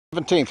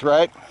17th,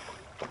 right?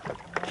 I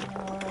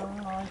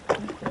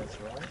think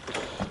that's right.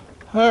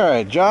 All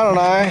right, John and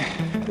I,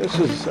 this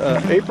is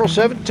April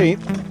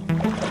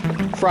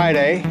 17th,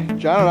 Friday.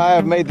 John and I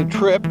have made the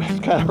trip. It's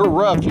kind of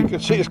rough. You can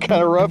see it's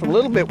kind of rough, a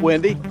little bit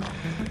windy.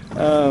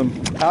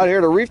 Out here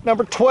to reef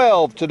number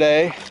 12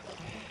 today.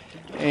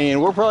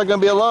 And we're probably going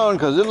to be alone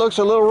because it looks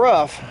a little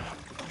rough.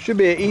 Should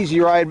be an easy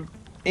ride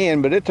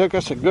in, but it took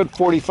us a good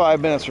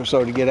 45 minutes or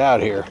so to get out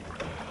here.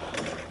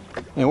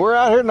 And we're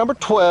out here at number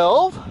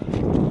 12.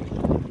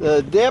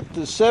 The depth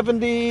is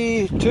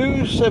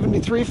 72,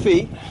 73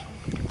 feet.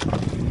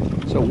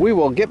 So we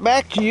will get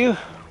back to you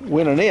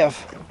when and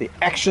if the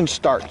action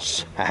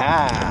starts.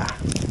 Ha-ha!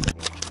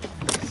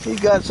 He's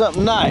got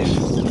something nice.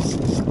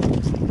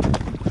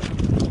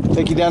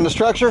 Take you down the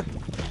structure?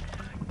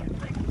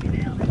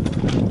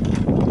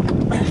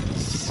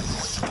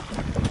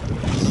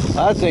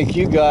 I think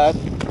you got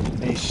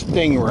a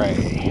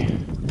stingray.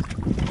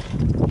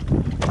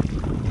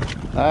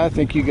 I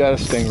think you got a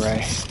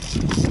stingray.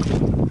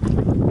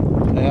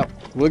 Yep,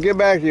 we'll get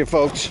back to you,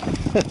 folks.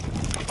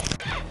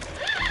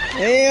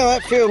 Yeah,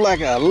 that feels like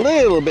a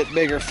little bit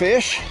bigger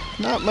fish.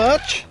 Not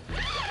much.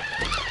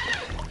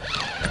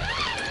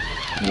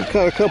 We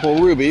caught a couple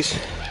rubies.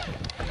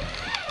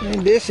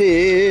 And this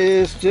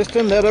is just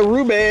another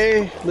ruby.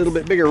 A little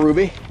bit bigger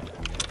ruby.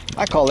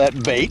 I call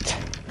that bait.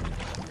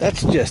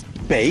 That's just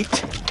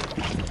bait.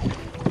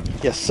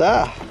 Yes,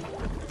 sir.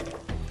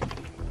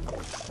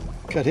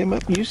 Cut him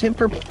up and use him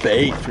for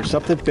bait for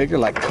something bigger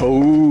like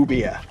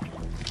cobia.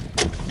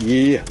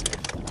 Yeah.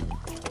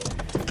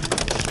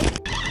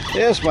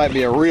 This might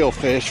be a real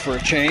fish for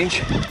a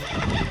change.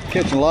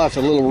 Catching lots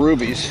of little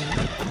rubies.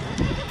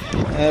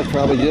 That's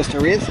probably just a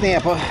red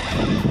snapper.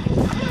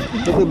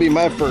 It'll be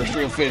my first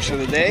real fish of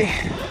the day.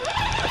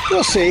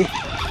 We'll see.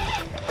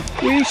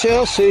 We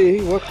shall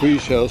see what we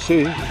shall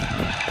see.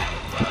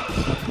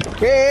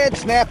 Red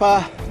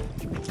snapper.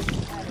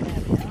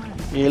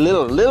 You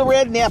little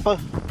red snapper.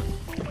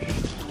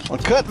 On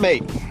cut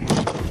bait.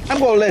 I'm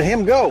gonna let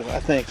him go,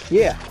 I think.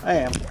 Yeah, I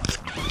am.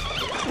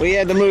 We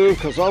had to move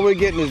because all we're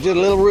getting is just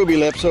little ruby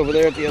lips over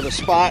there at the other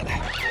spot.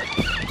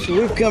 So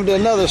we've come to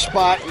another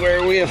spot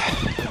where we have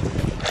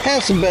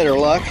had some better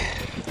luck.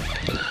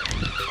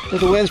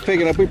 With the wind's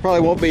picking up, we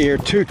probably won't be here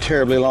too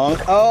terribly long.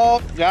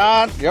 Oh,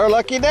 John, your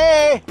lucky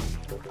day.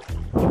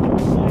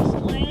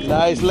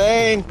 Nice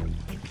lane.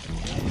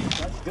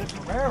 That's good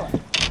for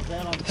Maryland. Is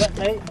that on cut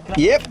bait?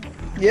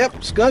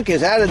 Yep, skunk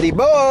is out of the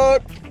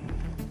boat.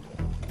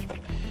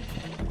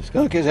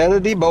 Skunk is out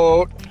of the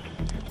boat.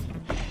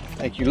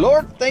 Thank you,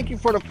 Lord. Thank you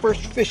for the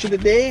first fish of the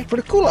day for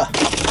the cooler.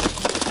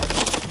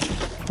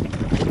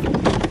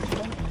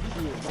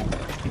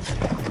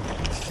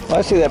 Oh,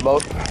 I see that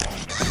boat.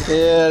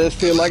 Yeah, this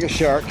feels like a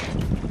shark.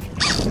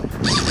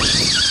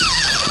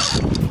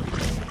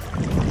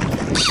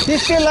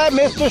 This feels like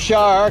Mr.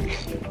 Shark.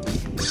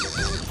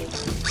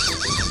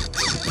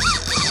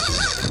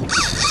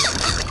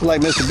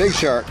 Like Mr. Big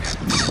Shark.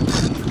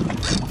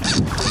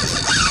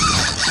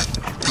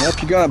 Well, if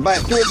you're gonna bite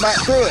through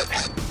it.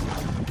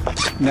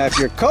 Now, if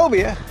you're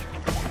Cobia,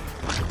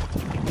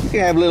 you can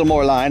have a little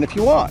more line if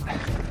you want.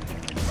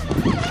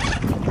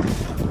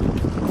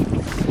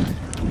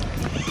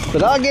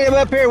 But I'll get him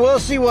up here, we'll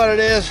see what it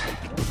is.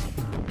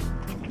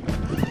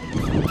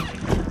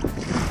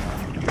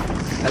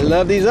 I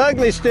love these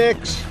ugly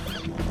sticks.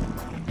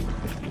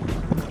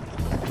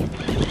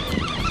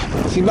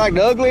 Seems like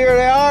the uglier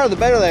they are, the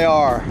better they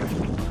are.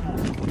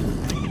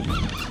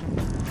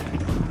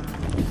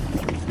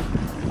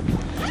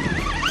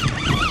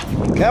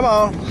 Come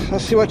on,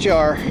 let's see what you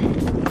are.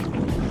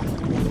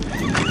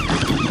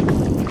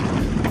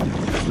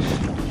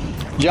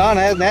 John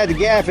hasn't had to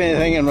gaff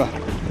anything in a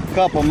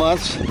couple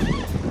months.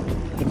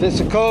 If it's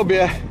a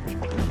cobia,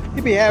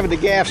 he'd be having to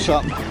gaff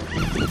something.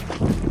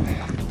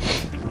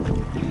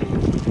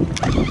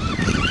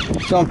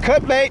 So on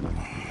cut bait.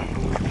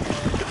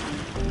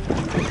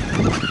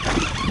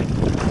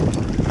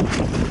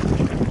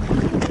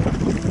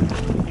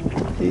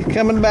 He's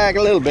coming back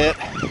a little bit.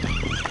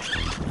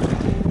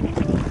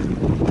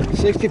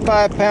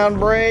 65-pound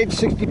braid,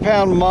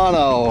 60-pound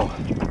mono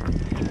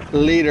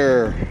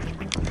leader,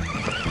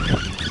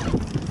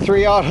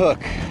 3/0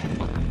 hook.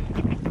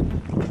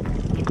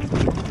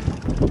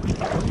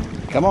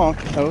 Come on,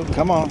 oh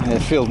come on!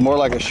 It feels more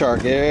like a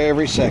shark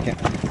every second.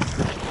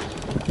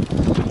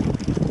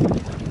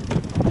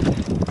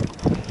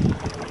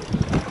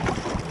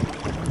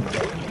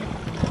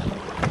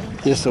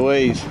 Just the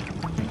way he's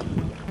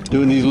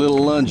doing these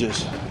little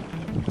lunges.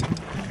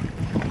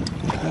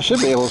 I should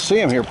be able to see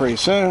him here pretty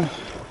soon.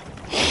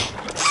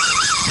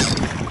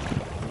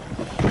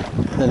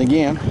 Then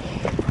again,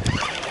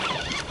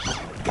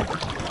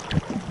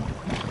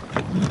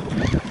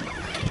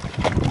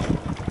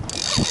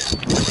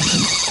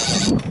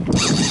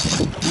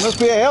 must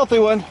be a healthy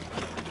one.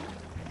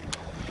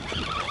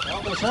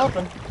 Always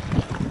helping.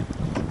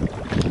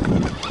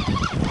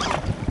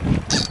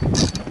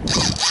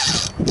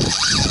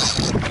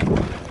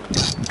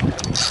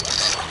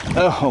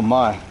 Oh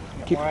my.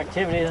 More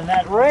activity than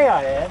that ray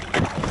I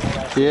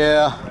had.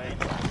 Yeah.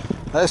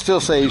 I still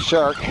say he's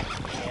shark.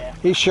 Yeah.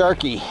 He's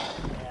sharky.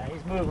 Yeah,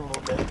 he's moving a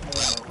little bit more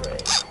than a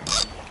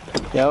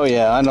ray. Oh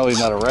yeah, I know he's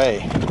not a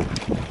ray.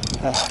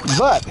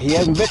 But he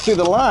hasn't bit through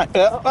the line.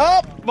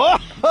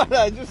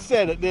 I just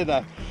said it,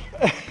 didn't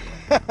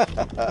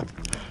I?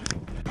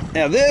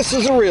 Now this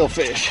is a real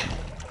fish.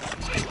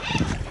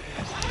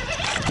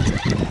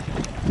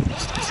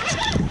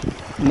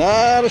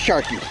 Not a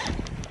sharky.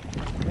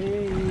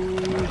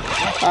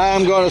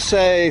 I'm going to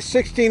say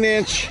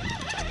 16-inch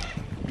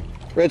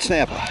red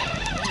snapper.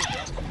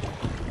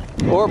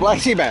 Or black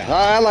sea bass.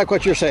 I like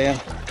what you're saying.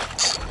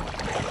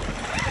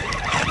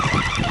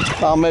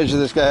 I'll measure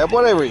this guy up,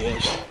 whatever he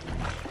is.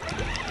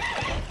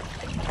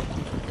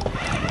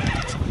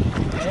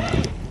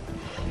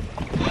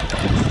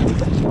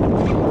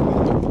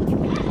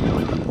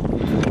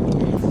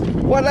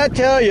 What'd I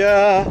tell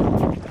ya?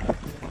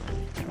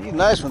 He's a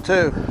nice one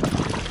too.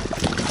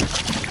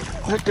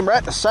 Hooked him right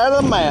in the side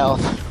of the mouth.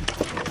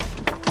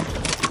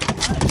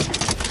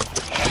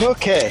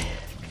 Okay.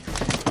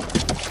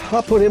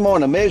 I'll put him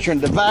on a measuring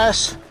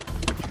device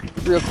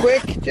real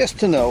quick just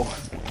to know.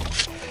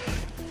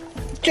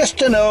 Just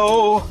to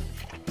know.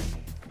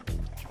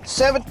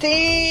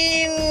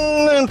 17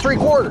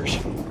 3/4.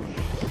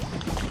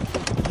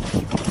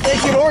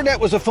 Thank you, Lord, that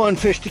was a fun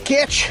fish to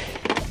catch.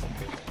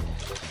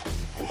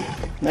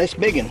 Nice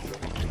biggin.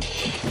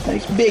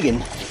 Nice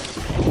biggin.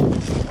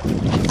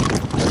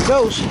 There it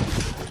goes.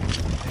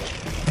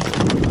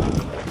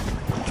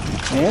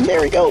 And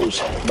there he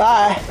goes.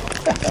 Bye.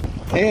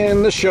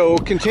 And the show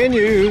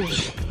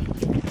continues.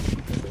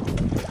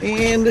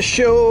 And the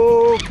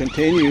show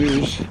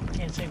continues.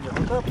 Can't seem to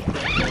hook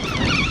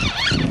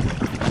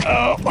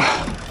up.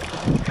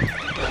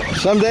 Oh.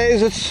 Some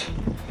days it's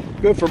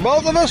good for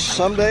both of us.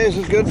 Some days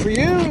it's good for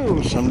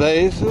you. Some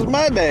days is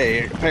my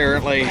day,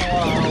 apparently.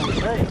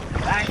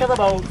 Back of the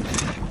boat.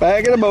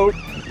 Back of the boat.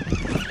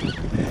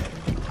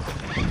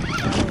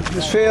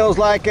 This feels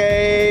like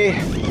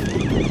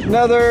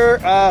another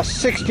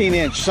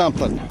 16-inch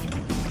something.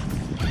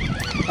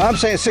 I'm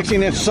saying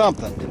 16-inch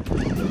something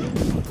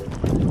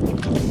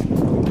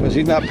because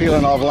he's not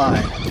peeling off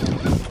line.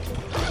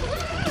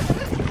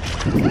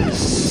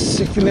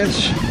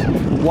 16-inch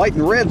white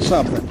and red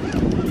something.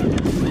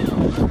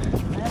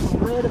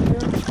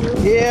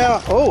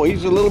 Yeah. Oh,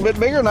 he's a little bit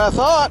bigger than I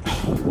thought.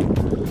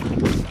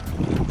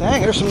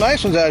 Dang, there's some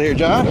nice ones out here,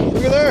 John.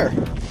 Look at there.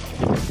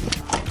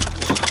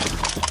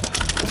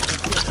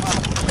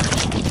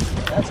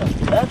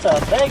 That's a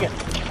big one.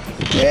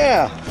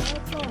 Yeah.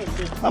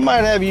 I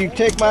might have you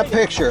take my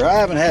picture. I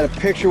haven't had a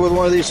picture with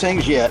one of these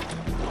things yet.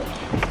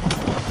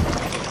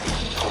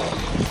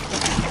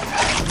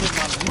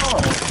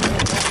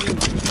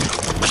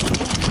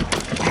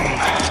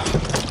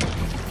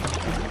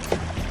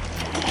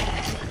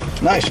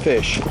 Nice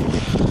fish.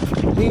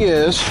 He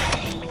is.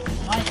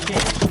 Nice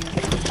fish.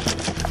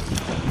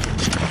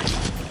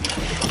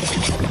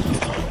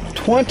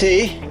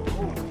 20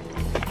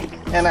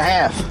 and a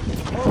half.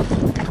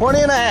 20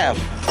 and a half.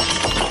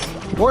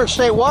 We're in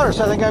state water,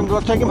 so I think I'm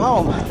going to take him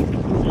home.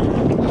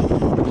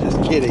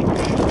 Just kidding.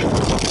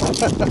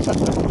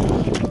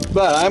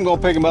 But I'm going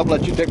to pick him up and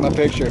let you take my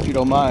picture if you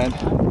don't mind.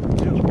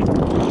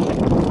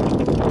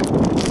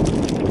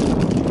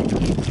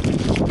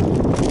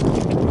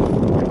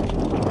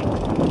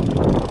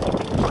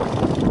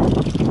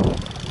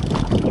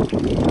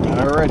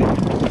 Alrighty.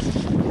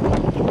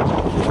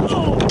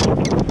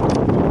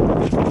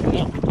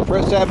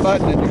 Press that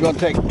button and you're going to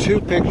take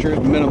 2 pictures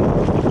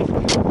minimum.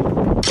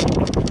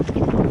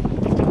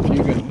 If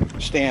you can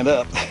stand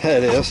up,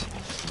 that is.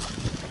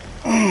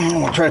 I'm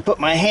going to try to put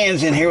my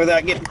hands in here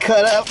without getting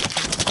cut up.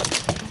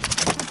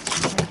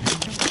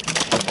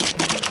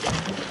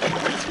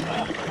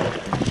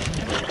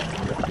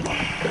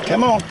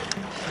 Come on.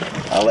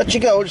 I'll let you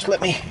go. Just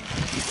let me take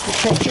a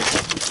picture.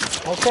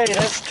 Okay,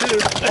 that's 2.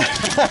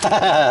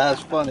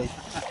 That's funny.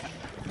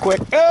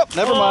 Quick. Oh,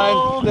 never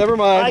mind. Never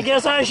mind. I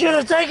guess I should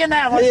have taken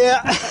that one.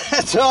 Yeah,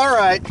 that's all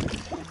right.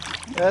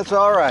 That's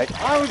all right.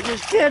 I was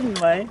just kidding,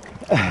 man.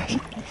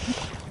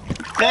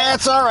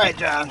 That's all right,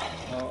 John.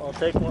 I'll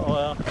take one.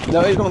 Well,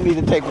 No, you don't need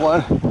to take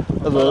one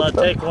of the, I'll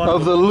take one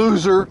of the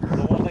loser.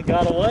 the one that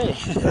got away.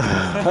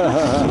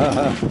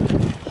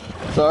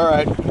 It's all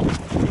right.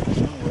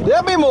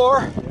 There'll be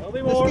more. There'll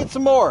be more. Let's get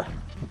some more.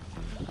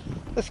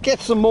 Let's get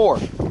some more.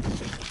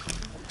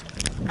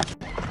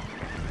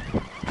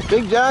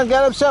 Big John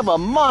got himself a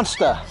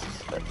monster.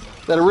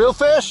 Is that a real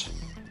fish?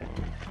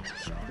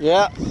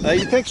 Yeah.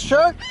 You think it's a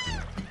shark?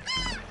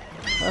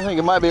 I think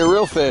it might be a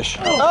real fish.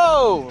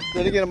 Oh!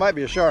 Then again, it might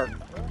be a shark.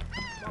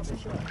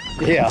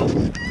 Yeah.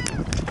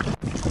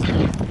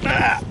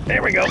 Ah,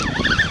 there we go.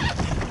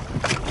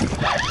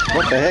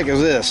 What the heck is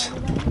this?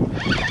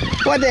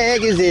 What the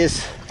heck is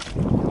this?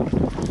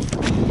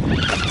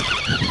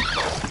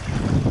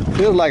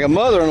 Feels like a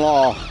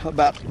mother-in-law,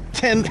 about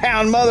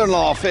 10-pound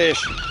mother-in-law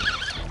fish.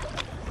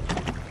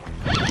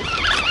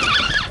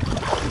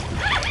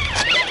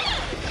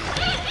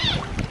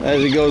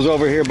 As he goes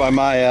over here by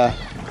my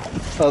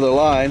other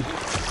line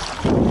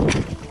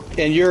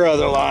and your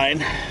other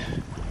line.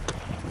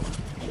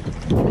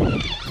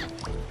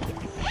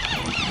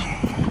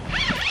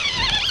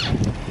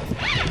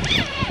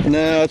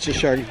 No, it's a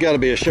shark. It's got to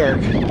be a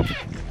shark.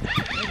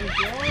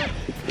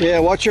 Yeah,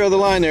 watch your other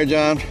line there,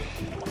 John.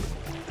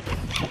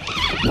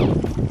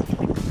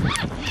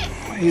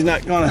 He's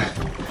not gonna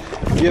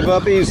give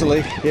up easily.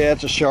 Yeah,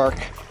 it's a shark.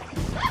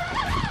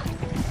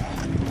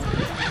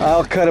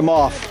 I'll cut him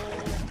off.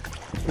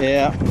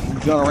 Yeah,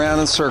 he's going around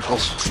in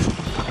circles.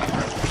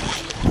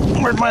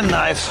 Where's my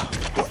knife?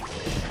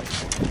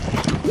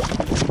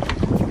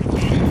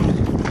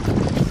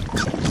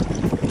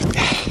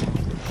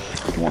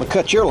 I want to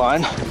cut your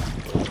line.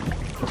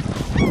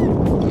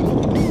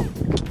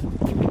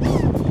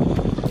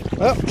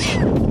 Oh,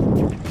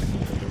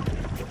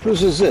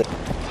 whose is it?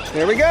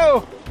 There we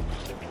go.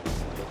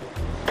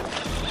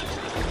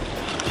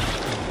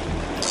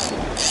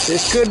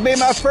 This could be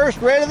my first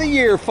red of the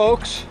year,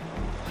 folks.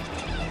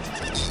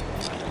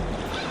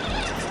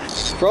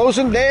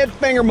 Frozen dead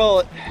finger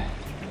mullet.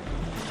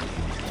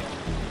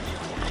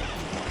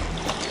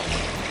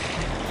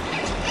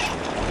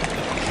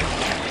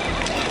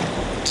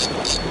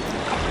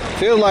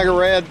 Feels like a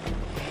red.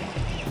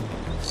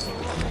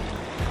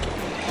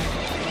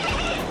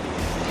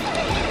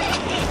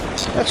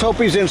 Let's hope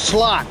he's in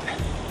slot.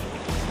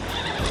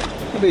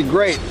 That'd be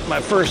great. My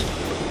first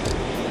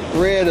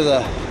red of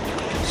the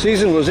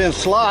season was in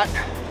slot.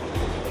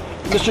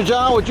 Mr.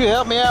 John, would you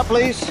help me out,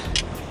 please?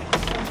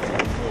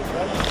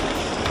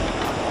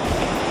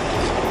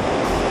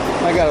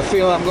 I got a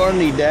feeling I'm going to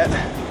need that.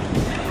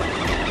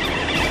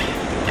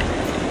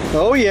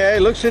 Oh yeah,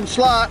 it looks in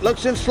slot,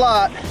 looks in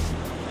slot.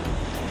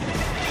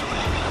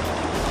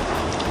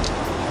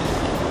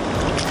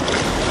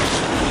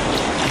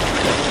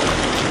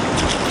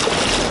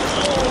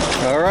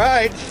 All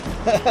right.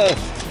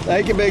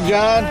 Thank you, Big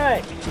John. All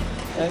right.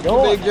 Thank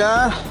you, Big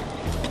John.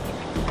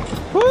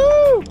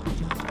 Woo!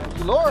 Thank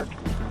you, Lord.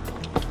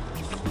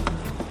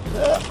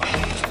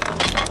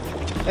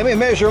 Let me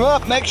measure him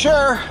up, make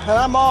sure, and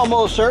I'm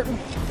almost certain.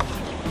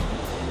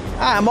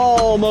 I'm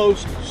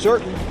almost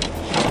certain.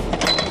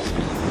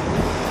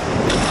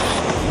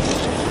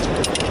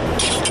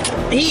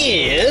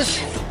 He is,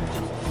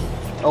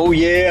 oh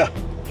yeah,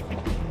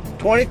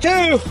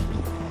 22.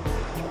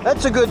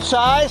 That's a good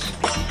size.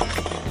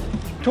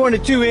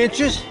 22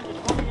 inches.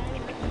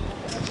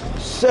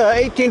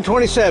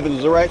 1827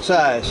 is the right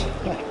size.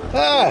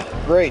 Ah,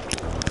 great.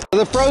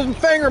 The frozen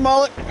finger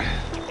mullet.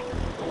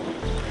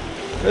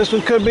 This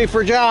one could be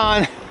for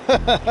John.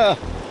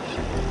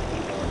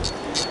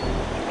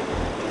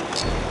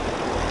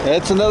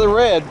 That's another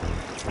red.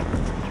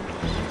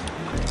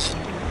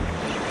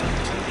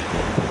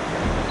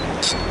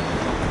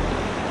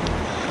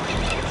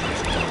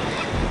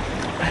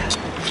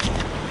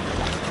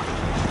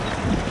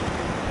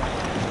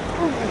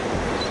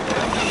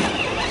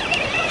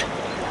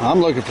 I'm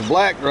looking for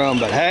black drum,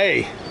 but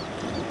hey,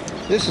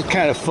 this is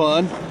kind of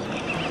fun.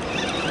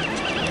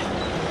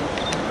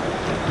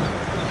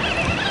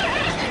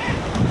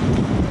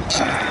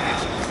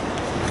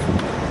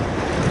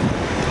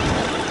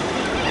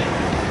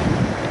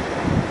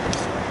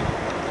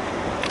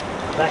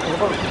 Back of the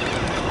boat.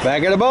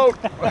 Back of the boat.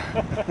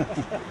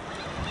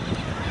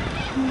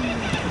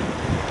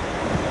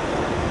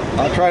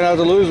 I'll try not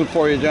to lose him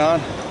for you,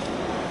 John.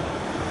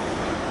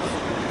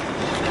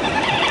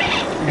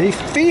 He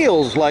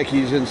feels like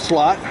he's in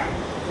slot. Trying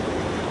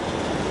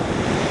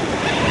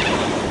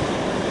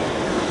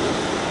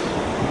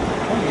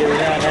to get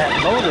around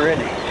that motor,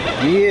 isn't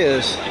he? He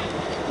is.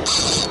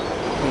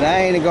 And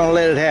I ain't gonna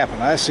let it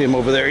happen. I see him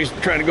over there. He's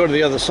trying to go to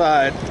the other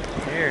side.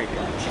 There he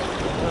comes.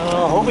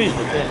 Oh, I hope he's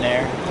within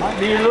there. Might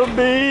be a little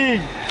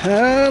big.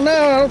 No,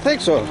 I don't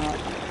think so.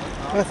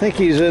 I think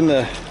he's in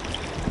the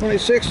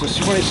 26 to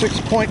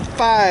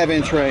 26.5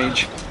 inch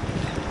range.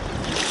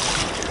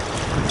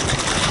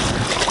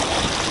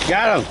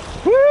 Got him.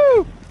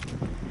 Woo!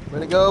 Way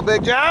to go,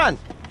 Big John.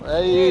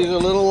 He's a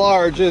little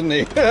large, isn't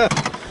he?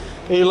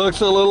 He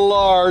looks a little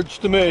large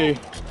to me.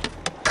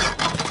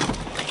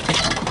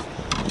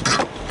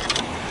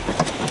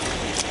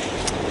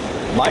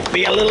 Might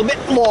be a little bit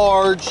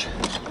large.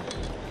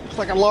 Looks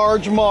like a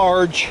large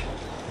Marge.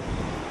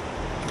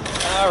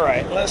 All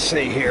right, let's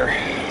see here.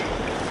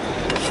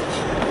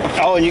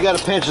 Oh, and you got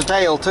to pinch the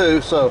tail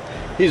too, so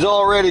he's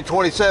already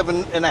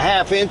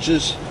 27.5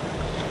 inches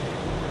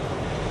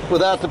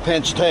without the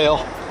pinch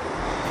tail.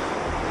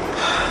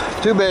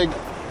 Too big.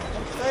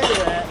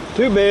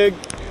 Too big.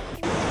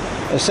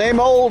 The same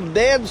old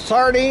dead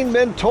sardine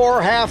been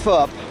tore half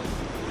up.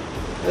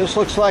 This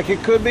looks like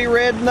it could be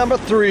red number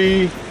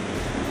 3.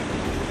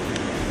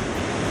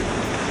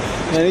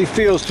 And he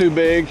feels too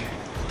big.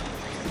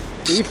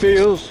 He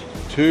feels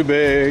too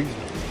big.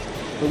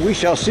 But we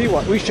shall see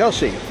what we shall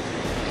see.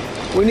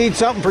 We need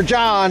something for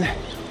John.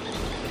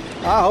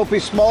 I hope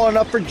he's small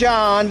enough for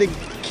John to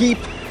keep.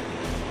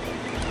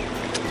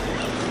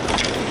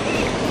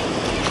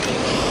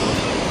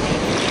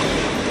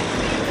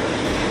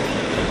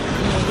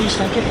 At least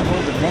I get to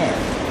hold the net.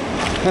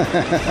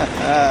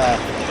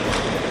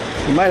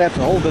 You might have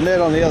to hold the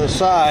net on the other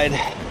side.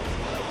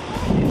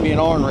 It'd be an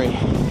ornery.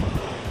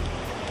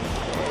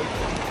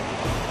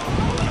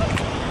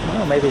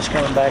 Well, maybe it's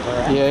coming back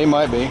around. Yeah, he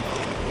might be.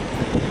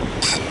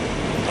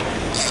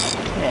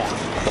 Yeah.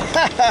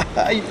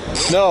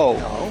 No.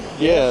 No.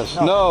 Yes.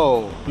 No.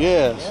 No.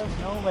 Yes. Yes,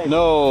 no, maybe.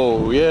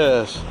 No.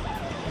 Yes.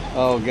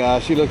 Oh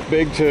gosh, he looks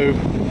big too.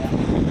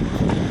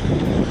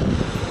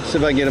 See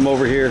if I can get him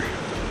over here.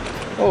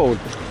 Oh,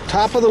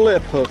 top of the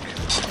lip hook.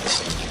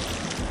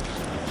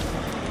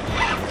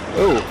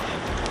 Oh,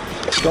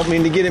 don't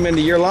mean to get him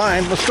into your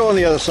line. Let's go on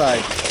the other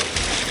side.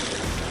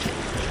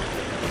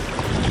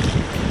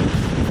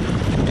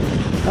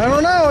 I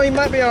don't know, he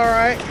might be all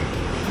right.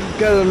 He's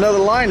got another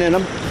line in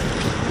him.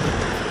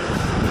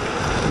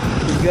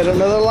 He's got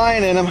another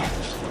line in him.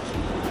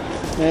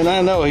 And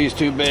I know he's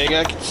too big.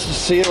 I can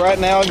see it right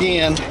now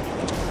again.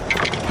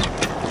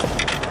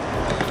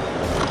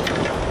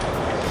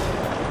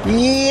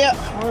 Yeah,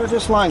 where does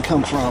this line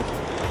come from?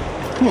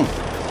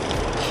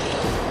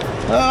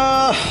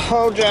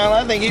 Oh, John,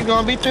 I think he's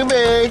gonna be too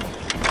big.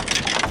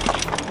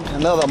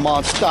 Another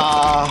monster.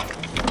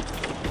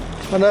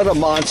 Another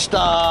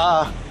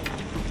monster.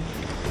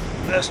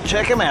 Let's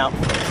check him out.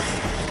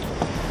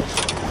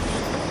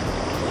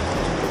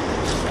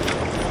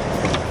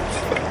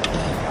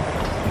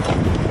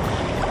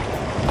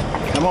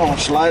 Come on,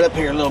 slide up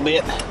here a little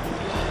bit.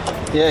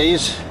 Yeah,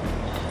 he's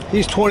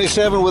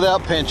 27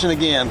 without pinching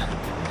again.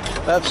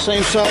 That's the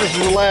same size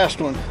as the last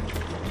one.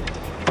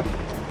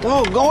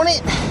 Doggone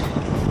it.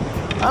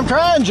 I'm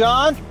trying,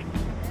 John.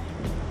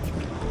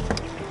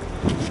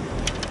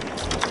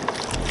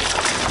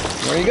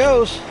 There he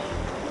goes.